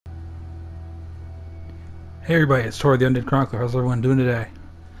Hey everybody, it's Tor the Undead Chronicler. How's everyone doing today?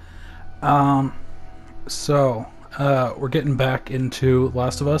 We're getting back into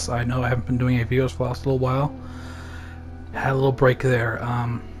Last of Us. I know I haven't been doing any videos for the last little while. Had a little break there.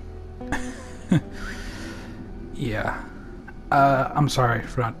 Yeah. I'm sorry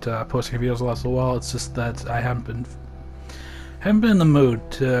for not posting videos the last little while. It's just that I haven't been in the mood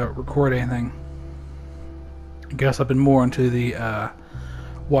to record anything. I guess I've been more into the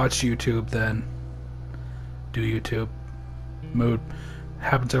watch YouTube than do YouTube mood.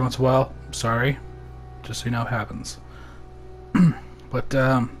 Happens every once in a while. Sorry. Just so you know, it happens. But,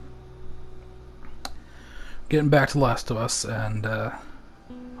 getting back to Last of Us, and I'll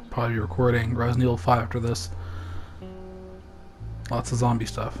probably be recording Resident Evil 5 after this. Lots of zombie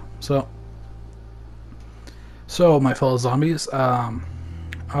stuff. So my fellow zombies,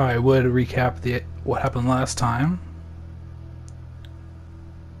 I would recap what happened last time.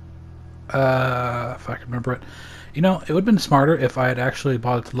 If I can remember it. You know, it would have been smarter if I had actually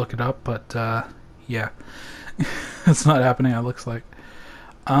bothered to look it up, but, yeah. It's not happening, it looks like.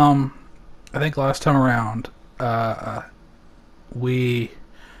 I think last time around, we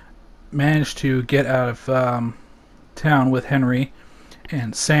managed to get out of, town with Henry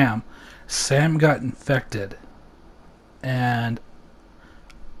and Sam. Sam got infected, and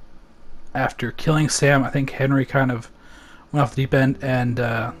after killing Sam, I think Henry kind of went off the deep end and,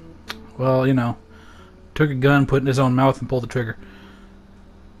 well, you know, took a gun, put it in his own mouth, and pulled the trigger.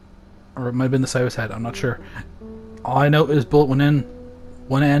 Or it might have been the side of his head, I'm not sure. All I know is bullet went in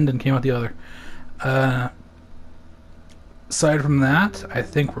one end and came out the other. Aside from that, I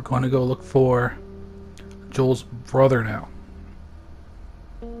think we're going to go look for Joel's brother now.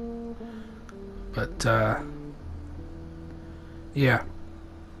 But, yeah.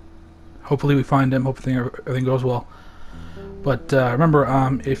 Hopefully we find him, hopefully everything goes well. But remember,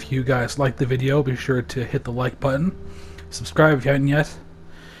 if you guys like the video, be sure to hit the like button. Subscribe if you haven't yet.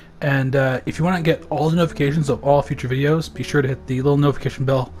 And if you want to get all the notifications of all future videos, be sure to hit the little notification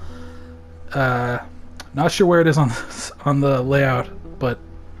bell. Not sure where it is on the layout, but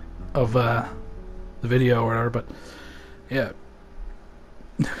of the video or whatever. But yeah,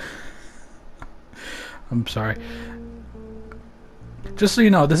 I'm sorry. Just so you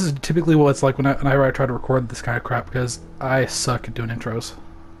know, this is typically what it's like whenever I try to record this kind of crap, because I suck at doing intros.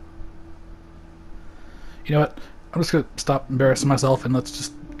 You know what? I'm just gonna stop embarrassing myself and let's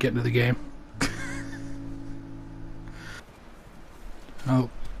just get into the game. Oh,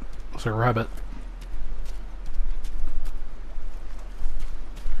 looks like a rabbit.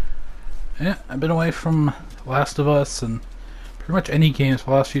 Yeah, I've been away from Last of Us and pretty much any games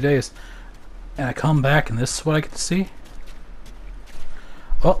for the last few days, and I come back and this is what I get to see.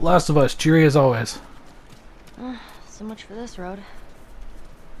 Well, Last of Us, cheery as always. So much for this road.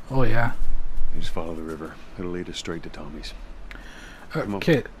 Oh yeah. You just follow the river. It'll lead us straight to Tommy's.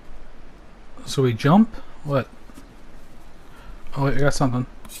 Okay. So we jump? What? Oh wait, I got something.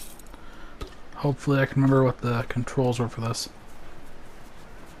 Hopefully I can remember what the controls were for this.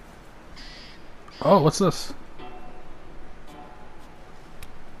 Oh, what's this?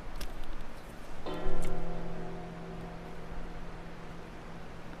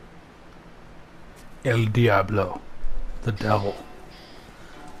 El Diablo. The Devil.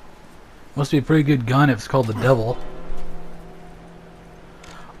 Must be a pretty good gun if it's called the Devil.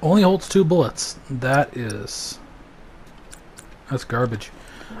 Only holds 2 bullets. That's garbage.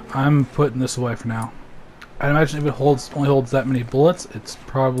 I'm putting this away for now. I imagine if it only holds that many bullets, it's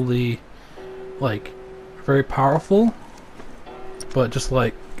probably like very powerful, but just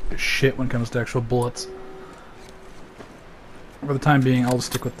like shit when it comes to actual bullets. For the time being, I'll just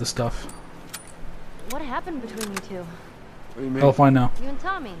stick with this stuff. What happened between you two? What do you mean? I'll find out. You and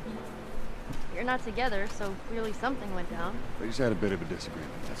Tommy. You're not together, so clearly something went down. We just had a bit of a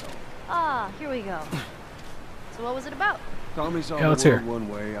disagreement, that's all. Ah, here we go. So what was it about? Tommy saw Yeah, the let's world hear. one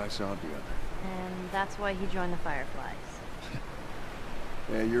way, I saw it the other. And that's why he joined the Fireflies.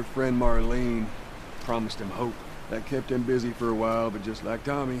 Yeah, your friend Marlene promised him hope. That kept him busy for a while, but just like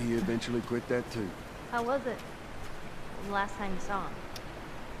Tommy, he eventually quit that too. How was it? When was the last time you saw him?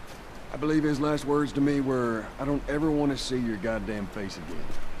 I believe his last words to me were, I don't ever want to see your goddamn face again.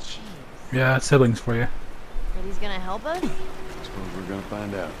 Jeez. Yeah, it's siblings for you. But he's gonna help us? I suppose we're gonna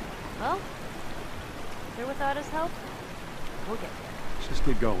find out. Well, sure without his help, we'll get there. Let's just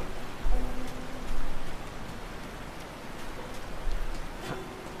get going.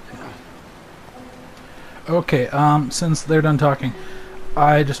 Okay, since they're done talking,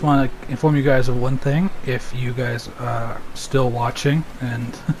 I just want to inform you guys of one thing. If you guys are still watching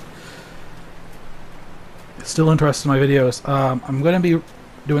and still interested in my videos, I'm going to be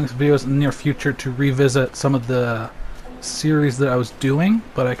doing some videos in the near future to revisit some of the series that I was doing,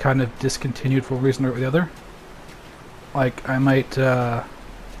 but I kind of discontinued for a reason or the other. Like, I might go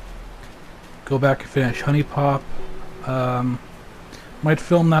back and finish Honey Pop. Might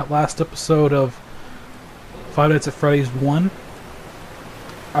film that last episode of Five Nights at Freddy's 1.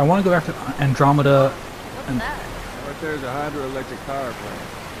 I want to go back to Andromeda. What's that? Right there's a hydroelectric power plant.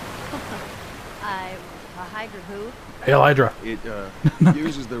 A hydra who? Hail Hydra. It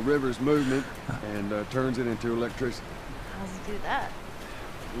uses the river's movement and turns it into electricity. How does it do that?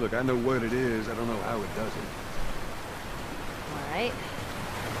 Look, I know what it is. I don't know how it does it. Alright.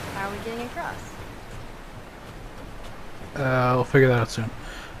 How are we getting across? We'll figure that out soon.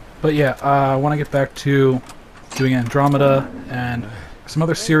 But yeah, I want to get back to doing Andromeda and some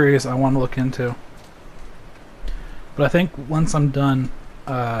other series I want to look into. But I think once I'm done,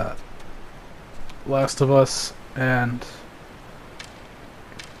 Last of Us and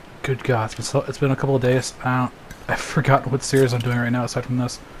good God, it's been a couple of days. I've forgotten what series I'm doing right now aside from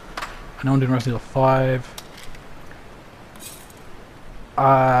this. I know I'm doing Resident Evil 5.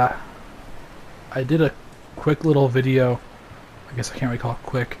 I did a quick little video. I guess I can't really call it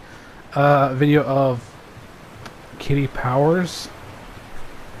quick. Video of Kitty Powers.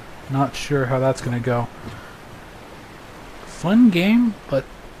 Not sure how that's gonna go. Fun game, but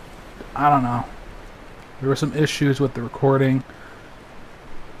I don't know. There were some issues with the recording.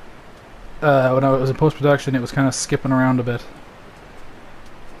 When I was in post-production, it was kind of skipping around a bit.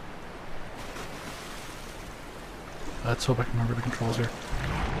 Let's hope I can remember the controls here.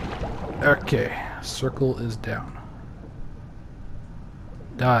 Okay, circle is down.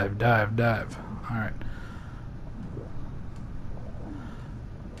 Dive, dive, dive. Alright.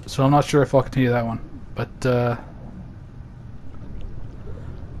 So I'm not sure if I'll continue that one, but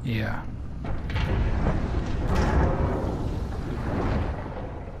yeah.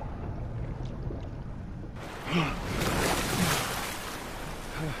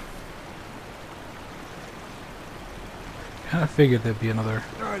 Kinda figured there'd be another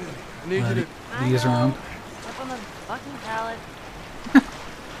Alright, I need you to... these around. Step on the fucking pallet.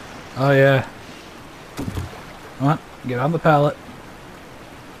 Oh yeah. Come on, get on the pallet.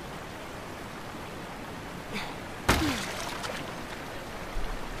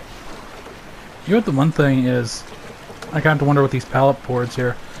 You know what the one thing is, I kind of wonder with these pallet boards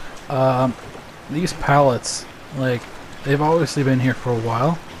here. These pallets, like, they've obviously been here for a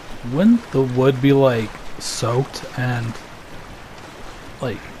while. Wouldn't the wood be like soaked and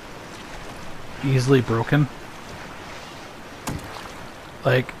like easily broken?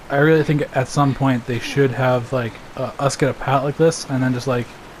 Like, I really think at some point they should have like us get a pallet like this and then just like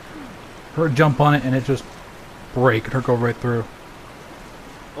her jump on it and it just break and her go right through.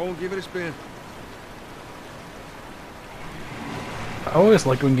 Oh, give it a spin. I always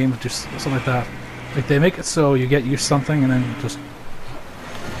like when games do something like that. Like, they make it so you get used to something and then just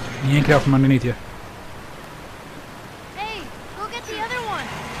yank it out from underneath you. Hey, go get the other one.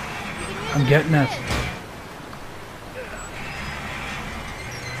 You can use I'm getting it.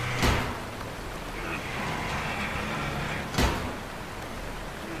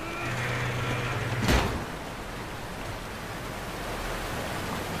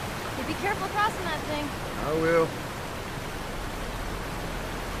 Hey, be careful crossing that thing. I will.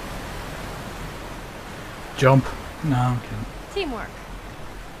 Jump. No, I'm kidding. Teamwork.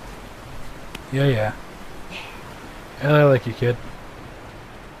 Yeah, yeah. Yeah, I like you, kid.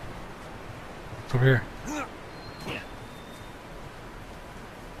 It's over here.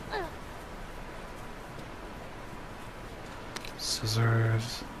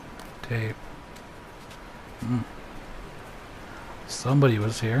 Scissors. Tape. Somebody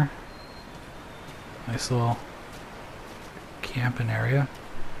was here. Nice little camping area.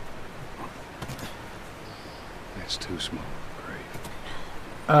 That's too small.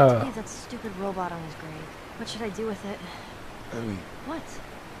 Great. Leave that stupid robot on his grave. What should I do with it? Ellie, What?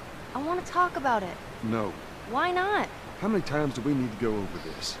 I want to talk about it. no. Why not? How many times do we need to go over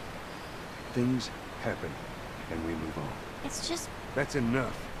this? Things happen, and we move on. It's just... That's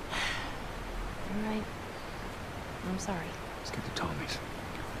enough. You're right. I'm sorry. Let's get to Tommy's.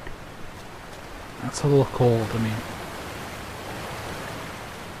 That's a little cold, I mean.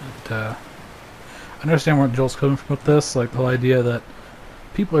 But, I understand where Joel's coming from with this, like the whole idea that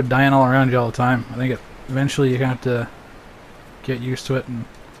people are dying all around you all the time. I think eventually you're going to have to get used to it, and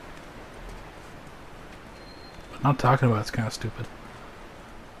but not talking about it's kind of stupid.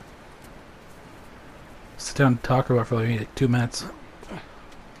 Sit down and talk about it for like 2 minutes.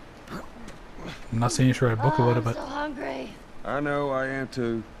 I'm not saying you should write a book about it, but I'm so hungry. I know, I am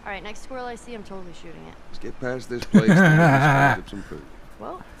too. Alright, next squirrel I see, I'm totally shooting it. Let's get past this place and grab some food.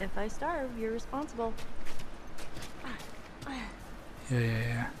 Well, if I starve, you're responsible.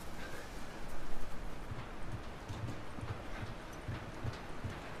 Yeah.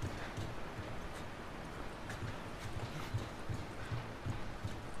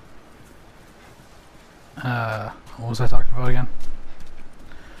 What was I talking about again?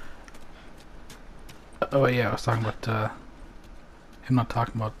 Oh yeah, I was talking about him not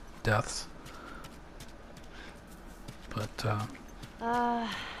talking about deaths. But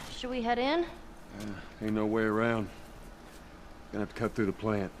Should we head in? Ain't no way around. Gonna have to cut through the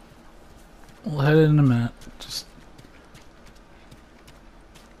plant. we'll head in a minute. Just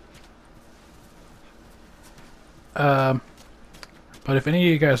but if any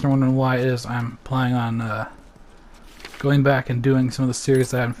of you guys are wondering why it is I'm planning on going back and doing some of the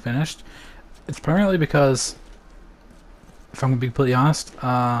series that I haven't finished, it's primarily because, if I'm gonna be completely honest,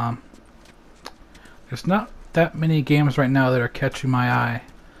 there's not that many games right now that are catching my eye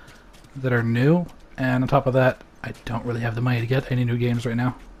that are new, and on top of that, I don't really have the money to get any new games right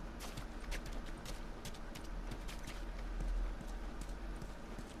now.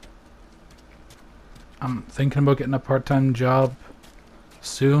 I'm thinking about getting a part-time job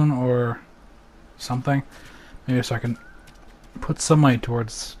soon or something, maybe so I can put some money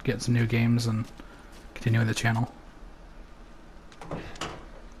towards getting some new games and continuing the channel.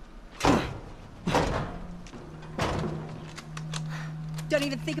 Don't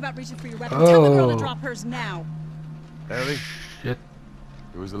even think about reaching for your weapon. Tell the girl to drop hers now. Ellie? Shit.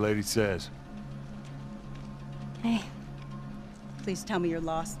 Do as the lady says. Hey. Please tell me you're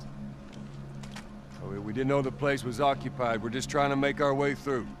lost. Oh, we didn't know the place was occupied. We're just trying to make our way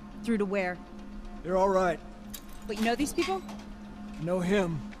through. Through to where? They're all right. But you know these people? I know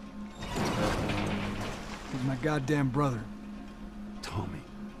him. He's my goddamn brother. Tommy.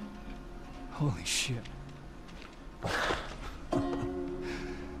 Holy shit. How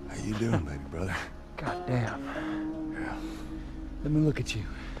you doing, baby brother? Goddamn. Yeah. Let me look at you.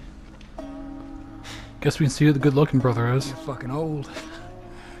 Guess we can see who the good-looking brother is. You're fucking old.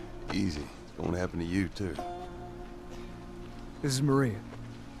 Easy. It's going to happen to you, too. This is Maria.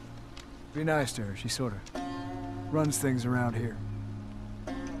 Be nice to her. She sort of runs things around here.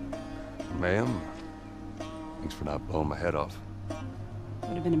 Ma'am, thanks for not blowing my head off.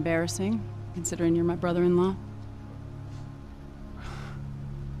 Would have been embarrassing, considering you're my brother-in-law.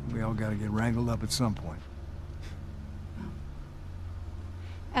 We all gotta get wrangled up at some point.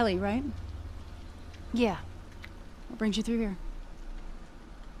 Ellie, right? Yeah. What brings you through here?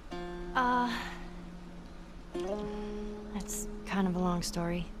 That's kind of a long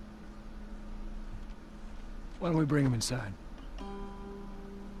story. Why don't we bring him inside?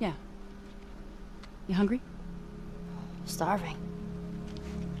 Yeah. You hungry? Starving.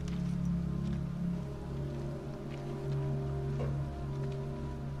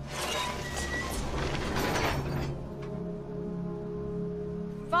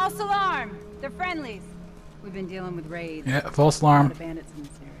 False alarm! They're friendlies. We've been dealing with raids. Yeah, false A lot alarm. of bandits in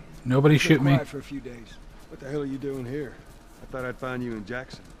this area. Nobody Been shoot me. quiet for a few days. What the hell are you doing here? I thought I'd find you in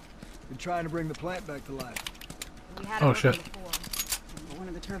Jackson. Been trying to bring the plant back to life. We had it Oh, open shit. before, but one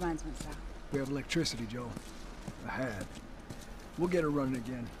of the turbines went south. We have electricity, Joel. I had. We'll get her running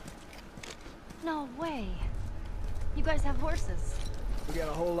again. No way. You guys have horses. We got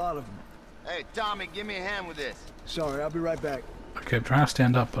a whole lot of them. Hey, Tommy, give me a hand with this. Sorry, I'll be right back. Okay, I'm trying to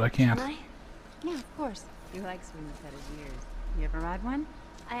stand up, but I can't. Can I? Yeah, of course. He likes when you pet his ears. You ever ride one?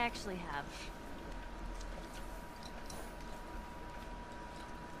 I actually have.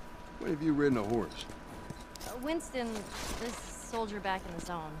 When have you ridden a horse? Winston, this soldier back in the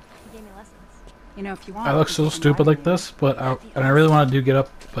zone, he gave me lessons. You know, if you want... I look so stupid like this, but and I really want to get up,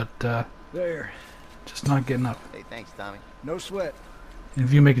 but There. just not getting up. Hey, thanks, Tommy. No sweat. And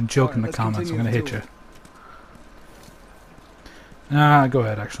if you make a joke Alright, in the let's comments, I'm continue gonna the hit you. Nah, go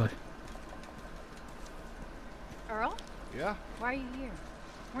ahead, actually. Earl? Yeah? Why are you here?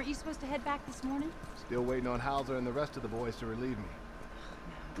 Weren't you supposed to head back this morning? Still waiting on Hauser and the rest of the boys to relieve me.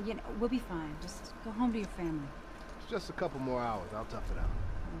 You know, we'll be fine. Just go home to your family. It's just a couple more hours. I'll tough it out.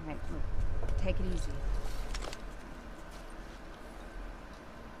 All right, look, take it easy.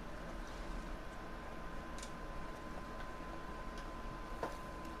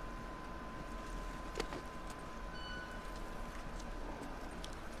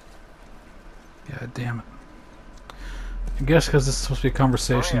 God damn it. I guess because this is supposed to be a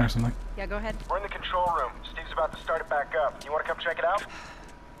conversation or something. Yeah, go ahead. We're in the control room. Steve's about to start it back up. You want to come check it out?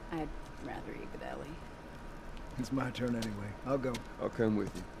 I'd rather eat with Ellie. It's my turn anyway. I'll go. I'll come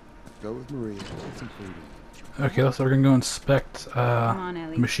with you. Go with Maria. Get some food. Okay, so we're gonna go inspect Come on,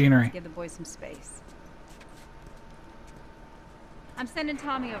 Ellie. machinery. Give the boys some space. I'm sending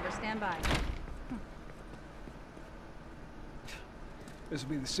Tommy over. Stand by. This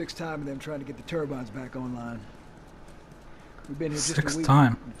will be the 6th time of them trying to get the turbines back online. We've been here just a 6th week.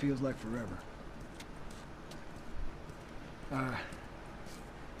 time. It feels like forever. I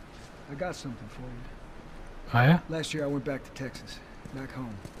got something for you. Oh yeah? Last year I went back to Texas, back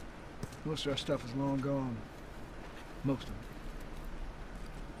home. Most of our stuff is long gone. Most of it.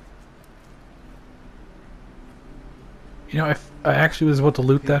 You know, if I actually was about to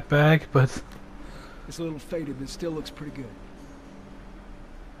loot that bag, but It's a little faded, but it still looks pretty good.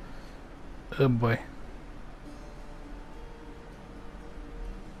 oh boy.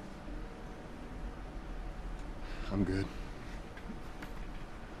 I'm good.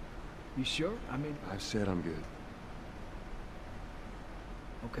 You sure? I mean, I've said I'm good.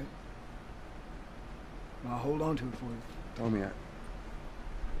 okay. I'll hold on to it for you. Tommy,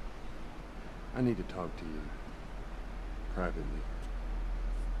 I need to talk to you. Privately.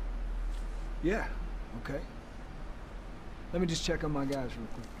 Yeah, okay. Let me just check on my guys real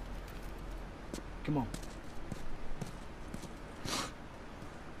quick. Come on.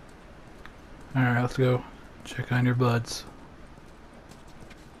 Alright, let's go. Check on your buds.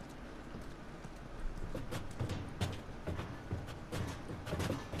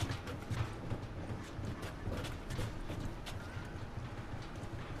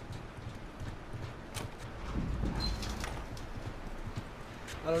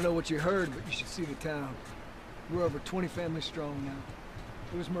 I don't know what you heard, but you should see the town. We're over 20 families strong now.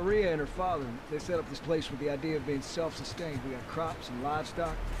 It was Maria and her father. They set up this place with the idea of being self-sustained. We got crops and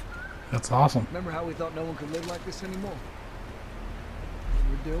livestock. That's awesome. Remember how we thought no one could live like this anymore?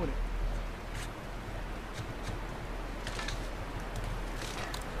 We're doing it.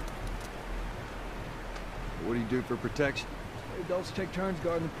 What do you do for protection? The adults take turns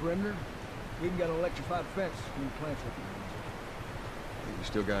guarding the perimeter. We even got an electrified fence when the plants up. You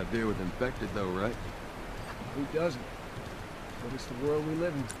still gotta deal with infected though, right? Who doesn't? But it's the world we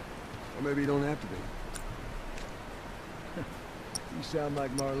live in. Or maybe you don't have to be. You sound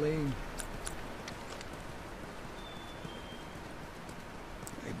like Marlene.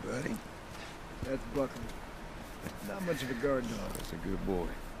 Hey, buddy. That's Buckley. Not much of a guard dog, That's a good boy.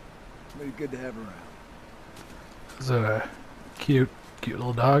 but he's good to have around. Is it a cute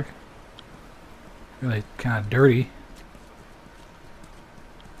little dog? Really kind of dirty.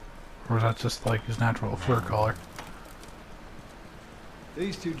 Or is that just like his natural fur color?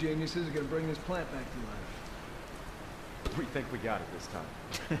 These two geniuses are gonna bring this plant back to life. We think we got it this time.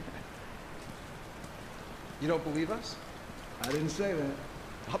 You don't believe us? I didn't say that.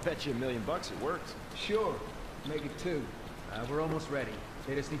 I'll bet you $1 million it works. Sure. Make it 2. We're almost ready.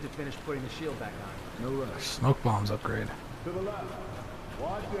 They just need to finish putting the shield back on. No rush. Smoke bombs upgrade. To the left.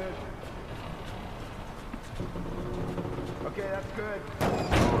 Watch it. Okay, that's good.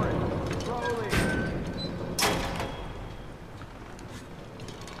 Slowly.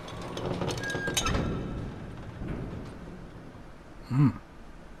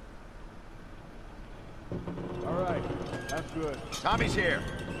 All right, that's good. Tommy's here.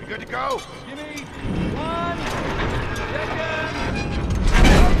 We good to go? Give me 1 second.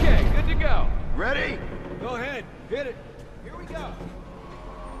 Okay, good to go. Ready? Go ahead. Hit it. Here we go.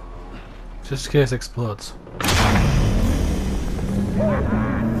 Just in case it explodes.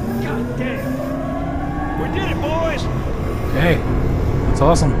 God damn. We did it, boys. Hey, that's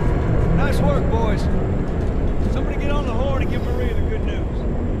awesome. Nice work, boys. Somebody get on the horn and give Maria the good news.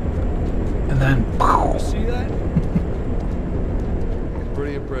 And then, You see that? It's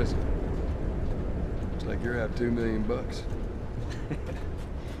pretty impressive. Looks like you're out $2 million.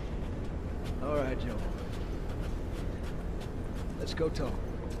 All right, Joe. Let's go talk.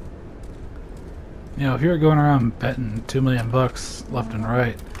 you know, if you're going around betting $2 million left and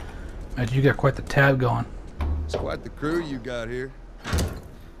right, imagine you got quite the tab going. It's quite the crew you got here.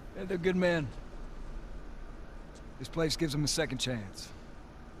 Yeah, they're good men. This place gives them a second chance.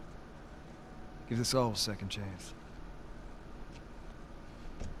 Gives us all a second chance.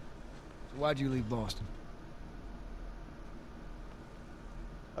 So why'd you leave Boston?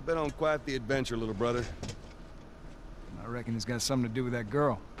 I've been on quite the adventure, little brother. I reckon it's got something to do with that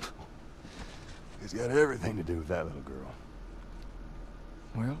girl. It's got everything to do with that little girl.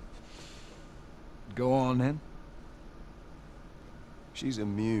 Well, go on then. She's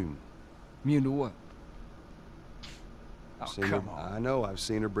immune. Immune to what? I've Oh, seen come her, on. I know I've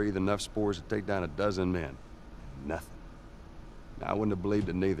seen her breathe enough spores to take down 12 men. Nothing. Now, I wouldn't have believed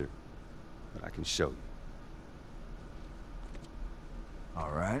it neither, but I can show you. All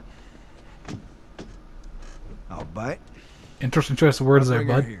right. I'll bite. Interesting choice of words I'll there,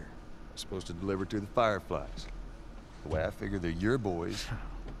 bring her bud. here. I'm supposed to deliver to the Fireflies. The way I figure they're your boys.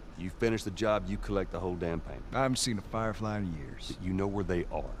 You finish the job, you collect the whole damn payment. I haven't seen a Firefly in years. You know where they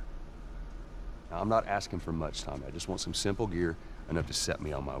are. Now, I'm not asking for much, Tommy. I just want some simple gear, enough to set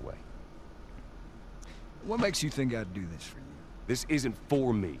me on my way. What makes you think I'd do this for you? This isn't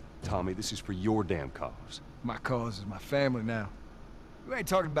for me, Tommy. This is for your damn cause. My cause is my family now. You ain't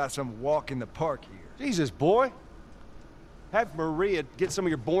talking about some walk in the park here. Jesus, boy. Have Maria get some of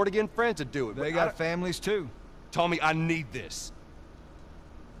your born-again friends to do it. They got families, too. Tommy, I need this.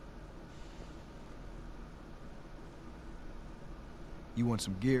 You want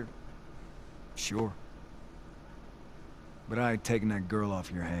some gear? Sure. But I ain't taking that girl off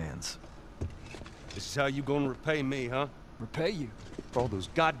your hands. This is how you gonna repay me, huh? Repay you? For all those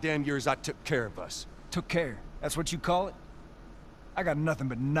goddamn years I took care of us. Took care? That's what you call it? I got nothing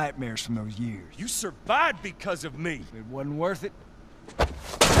but nightmares from those years. You survived because of me. It wasn't worth it. I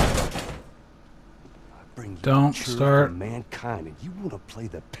bring you Don't truth start. from mankind, and you wanna play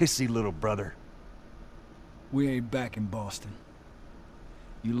the pissy little brother. We ain't back in Boston.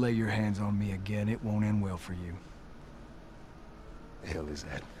 You lay your hands on me again, it won't end well for you. The hell is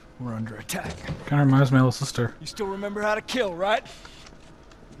that? We're under attack. Kind of reminds me of my little sister. You still remember how to kill, right?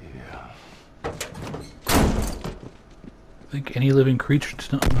 Yeah. I think any living creature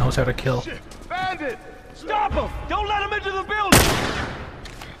knows how to kill. Bandit! Stop him! Don't let him into the building!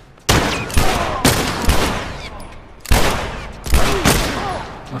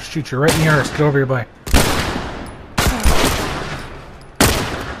 I'll shoot you right in the arse. Get over here, boy.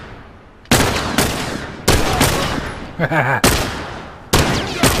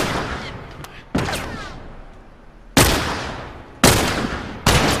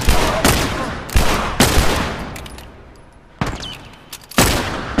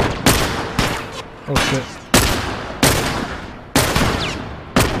 Oh shit.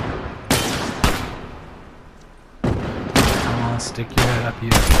 Come on, stick your head up, you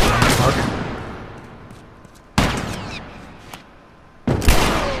fuck.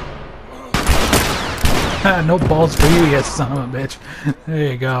 No balls for you, you son of a bitch.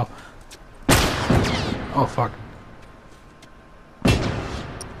 There you go. Oh fuck.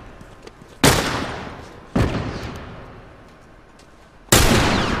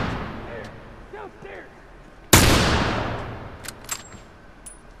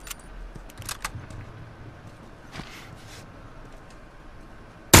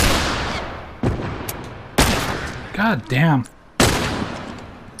 God damn.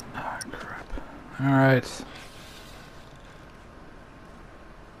 Oh, crap. Alright.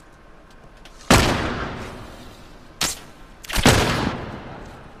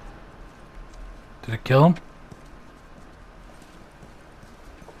 Did it kill him?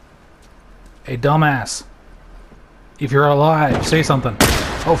 Hey, dumbass. If you're alive, say something.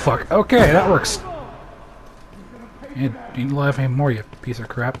 Oh, fuck. Okay, that works. You ain't alive anymore, you piece of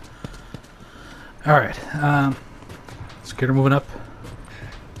crap. Alright, let's get her moving up.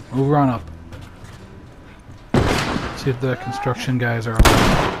 Move her on up. See if the construction guys are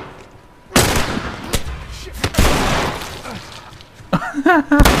alive.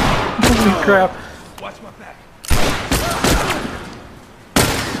 Holy crap. Watch my back.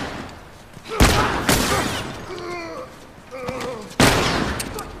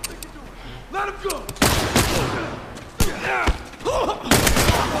 Let him go.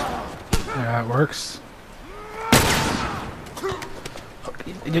 Yeah, it works.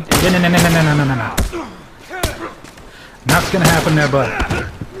 No. Nothing's gonna happen there, bud.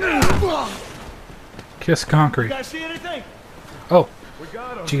 Kiss concrete. You guys see anything? Oh,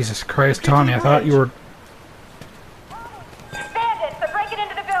 Jesus Christ, Tommy! I thought you were. Bandits, they're breaking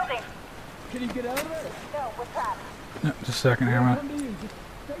into the building. Can you get out of there? No, we're trapped. No, just a second here, man.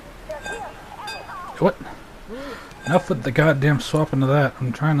 They're here. What? Enough with the goddamn swap into that.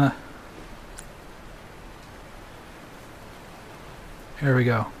 I'm trying to. Here we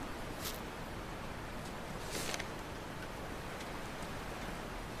go.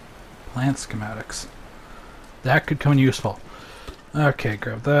 Plant schematics. That could come in useful. Okay,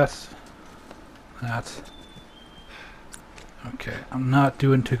 grab that. That. Okay, I'm not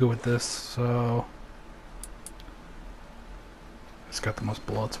doing too good with this, so... It's got the most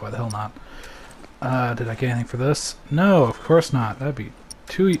bullets, why the hell not? Did I get anything for this? No, of course not. That'd be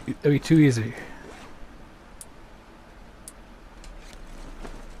too easy.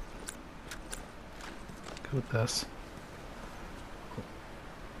 Go with this.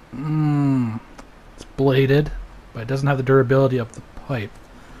 It's bladed, but it doesn't have the durability of the pipe.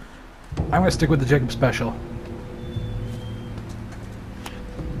 I'm gonna stick with the Jacob Special.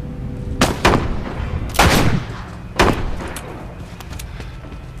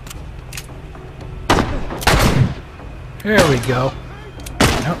 There we go.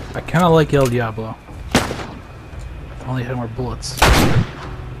 Nope, I kind of like El Diablo. If only had more bullets.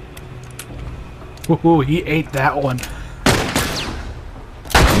 Woohoo, he ate that one.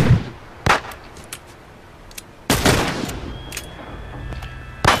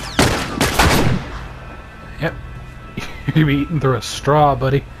 Yep. You'd be eating through a straw,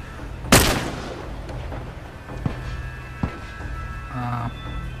 buddy.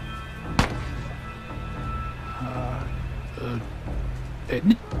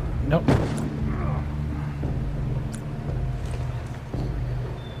 Nope.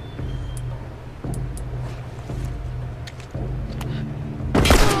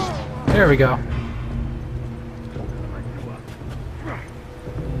 There we go.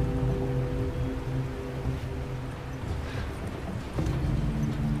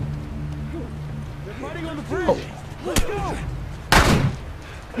 Oh. Let's go.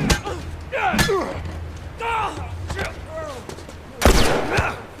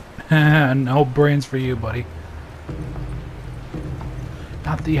 No brains for you, buddy.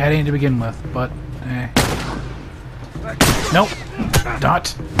 Not that you had any to begin with, but eh. Nope.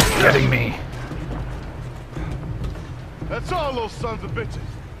 Not getting me. That's all those sons of bitches.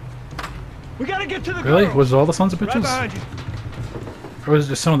 We gotta get to the Really? girl. Was it all the sons of bitches? Right behind you. Or was it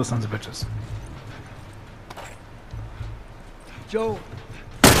just some of the sons of bitches? Joel,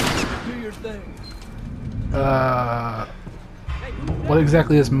 do your thing. What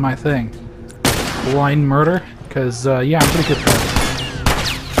exactly is my thing? Blind murder? Because, yeah, I'm pretty good at that.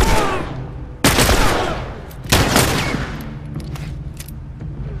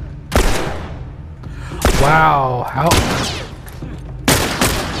 Wow, how...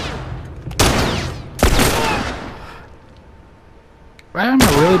 I'm a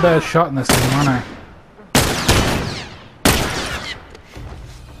really bad shot in this game, aren't I?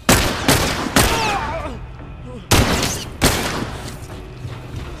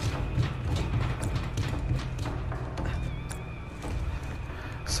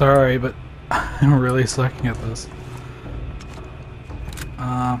 Sorry, but I'm really sucking at this.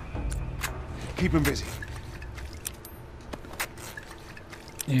 Keep him busy.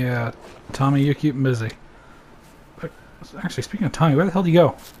 Yeah, Tommy, you keep him busy. Actually, speaking of Tommy, where the hell do you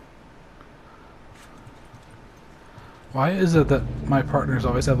go? Why is it that my partners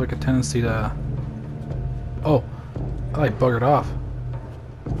always have like a tendency to... Oh, I like buggered off.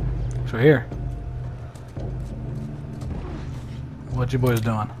 So here. What you boys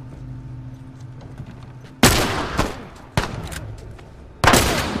doing?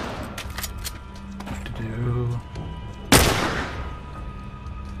 What to do?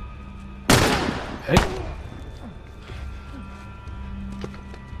 Hey.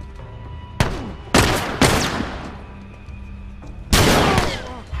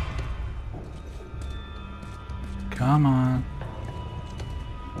 Come on.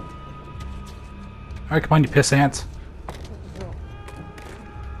 Alright, come on, you piss ants.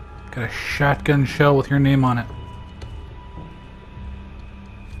 Got a shotgun shell with your name on it.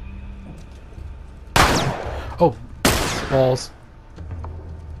 Oh, balls.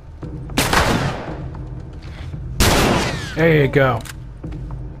 There you go.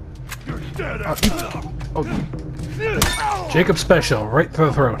 Oh. Jacob Special, right through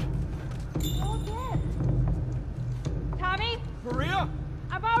the throat. Tommy? Maria?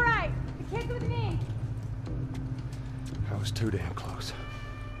 I'm alright. The kid's with me. I was too damn close.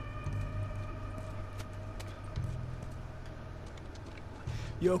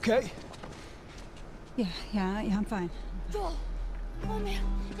 You okay? Yeah, I'm fine. Joel! Oh man,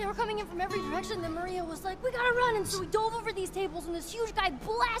 they were coming in from every direction. Then Maria was like, "We gotta run!" And so we dove over these tables, and this huge guy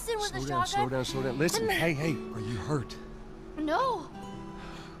blasted with a shotgun. Slow down. Listen, hey, are you hurt? No.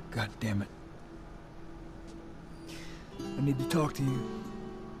 God damn it. I need to talk to you.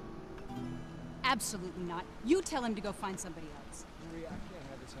 Absolutely not. You tell him to go find somebody else. Maria, I can't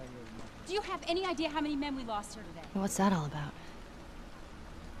have this hanging over my... Do you have any idea how many men we lost here today? What's that all about?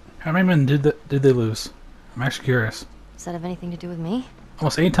 How many men did they lose? I'm actually curious. Does that have anything to do with me?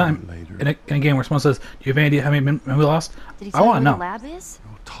 Almost any time in a game where someone says, "Do you have any idea how many men we lost?" Did he I tell you want to where know. the lab is?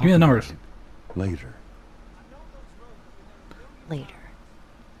 Give me the numbers. Later. Later.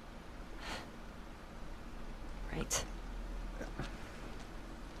 Right.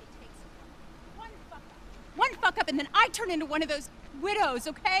 One fuck up and then I turn into one of those widows,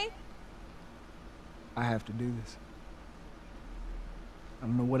 okay? I have to do this. I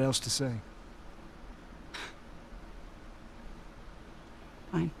don't know what else to say.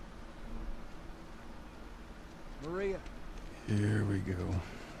 Fine. Maria. Here we go.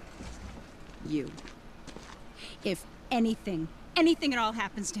 You. If anything at all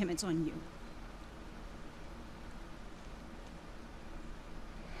happens to him, it's on you.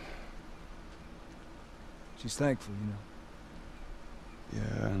 She's thankful, you know.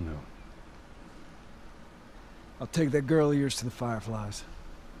 Yeah, I know. I'll take that girl of yours to the Fireflies.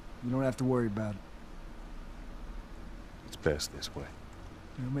 You don't have to worry about it. It's best this way.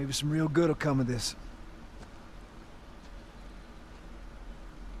 You know, maybe some real good will come of this.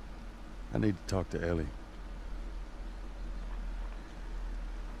 I need to talk to Ellie.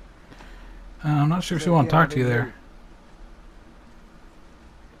 I'm not sure if she want to talk to you there.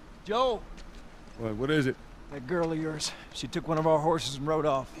 Joel! What is it? That girl of yours. She took one of our horses and rode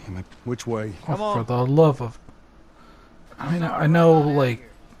off. Damn it. Which way? Oh, for the love of... I mean, I know, like,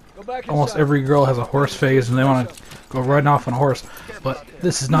 almost every girl has a horse phase and they want to go riding off on a horse, but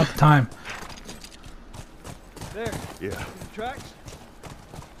this is not the time. There. Yeah. Tracks?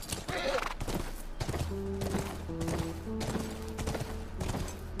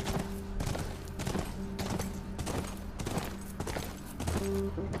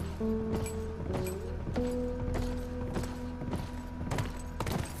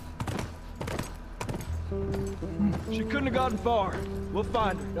 She couldn't have gotten far. We'll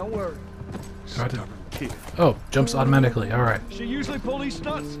find her, don't worry. Oh, jumps automatically, alright. She usually pull these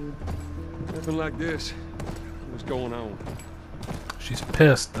stunts. Nothing like this. What's going on? She's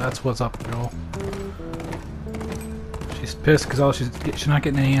pissed, that's what's up, Joel. She's pissed because she's not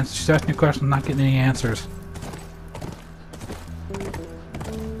getting any answers. She's asking a question, not getting any answers.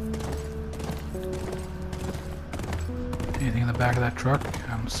 Anything in the back of that truck?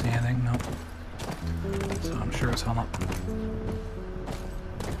 I don't see anything, nope. So I'm sure as hell not.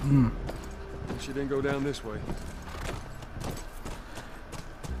 She didn't go down this way.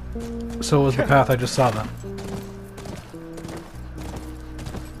 So was the path I just saw then.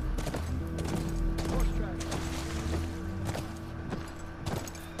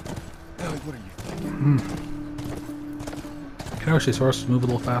 Ellie, what are you thinking? Can actually horses move a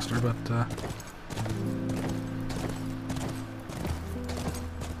little faster, but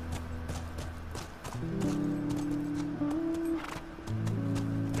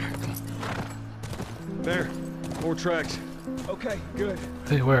There. More tracks. Okay, good.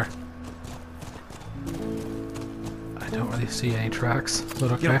 hey, where? I don't really see any tracks. Is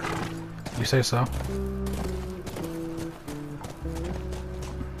that okay? You say so.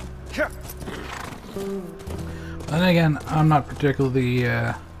 Then again, I'm not particularly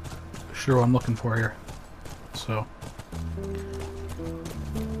sure what I'm looking for here. So.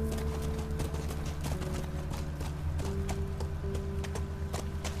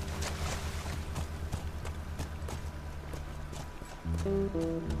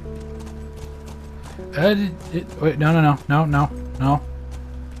 Wait, no.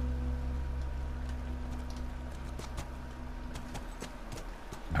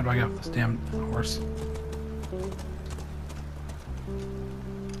 How do I get off this damn horse?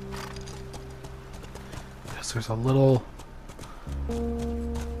 Because there's a little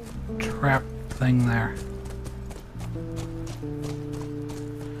trap thing there.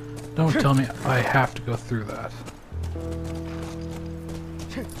 Don't tell me I have to go through that.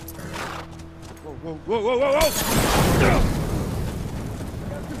 Whoa!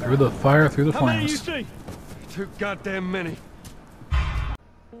 Through the fire, through the How many you flames. see? Too goddamn many.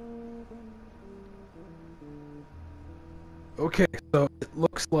 Okay, so it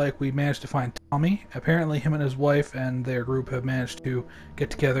looks like we managed to find Tommy. Apparently him and his wife and their group have managed to get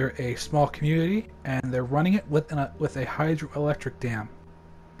together a small community, and they're running it with a hydroelectric dam.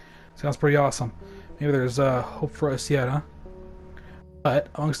 Sounds pretty awesome. Maybe there's hope for us yet, huh? But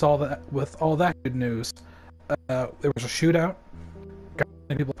amongst all that, with all that good news, there was a shootout.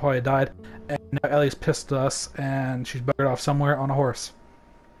 Many people probably died, and now Ellie's pissed at us, and she's buggered off somewhere on a horse.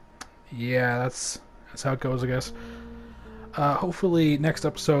 Yeah, that's how it goes, I guess. Hopefully, next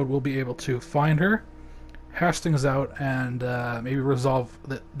episode we'll be able to find her, hash things out, and maybe resolve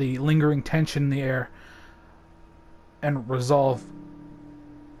the lingering tension in the air, and resolve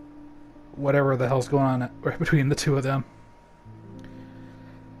whatever the hell's going on between the two of them.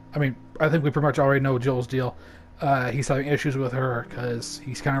 I mean, I think we pretty much already know Joel's deal. He's having issues with her because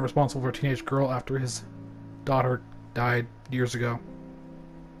he's kind of responsible for a teenage girl after his daughter died years ago.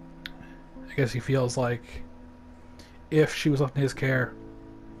 I guess he feels like if she was left in his care,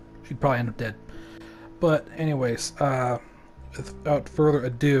 she'd probably end up dead. But anyways, without further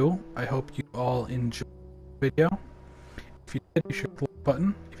ado, I hope you all enjoyed the video. If you did, be sure to hit the like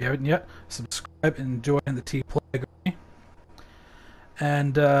button. If you haven't yet, subscribe and join the T Play.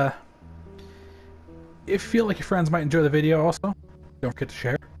 And if you feel like your friends might enjoy the video also, don't forget to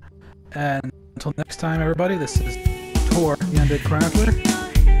share. And until next time, everybody, this is Tor, the Undead Chronicler.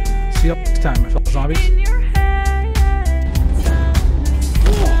 See you all next time, my fellow zombies.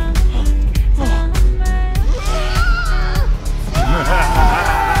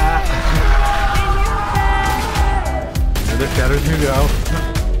 Shatters you go.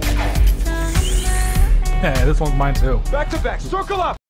 Yeah, this one's mine too. Back to back, circle up!